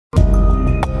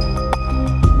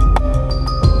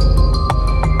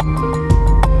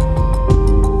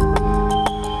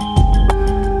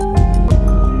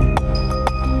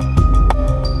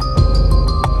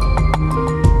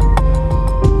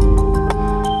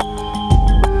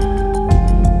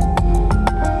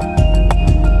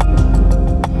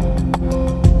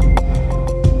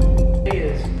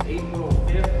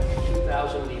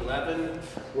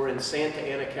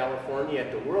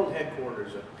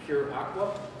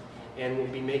Aqua, and we'll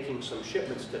be making some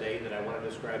shipments today that I want to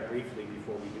describe briefly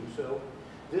before we do so.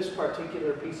 This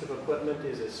particular piece of equipment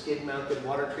is a skid-mounted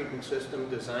water treatment system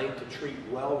designed to treat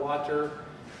well water,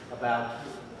 about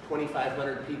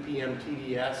 2,500 PPM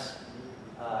TDS.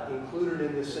 Included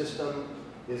in the system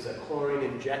is a chlorine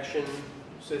injection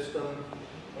system,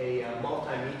 a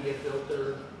multimedia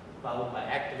filter, followed by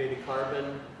activated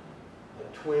carbon,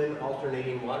 a twin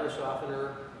alternating water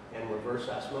softener, and reverse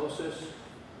osmosis.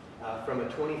 From a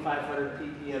 2,500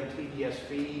 ppm TDS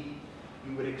feed,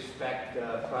 you would expect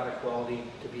product quality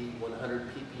to be 100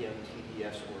 ppm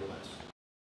TDS or less.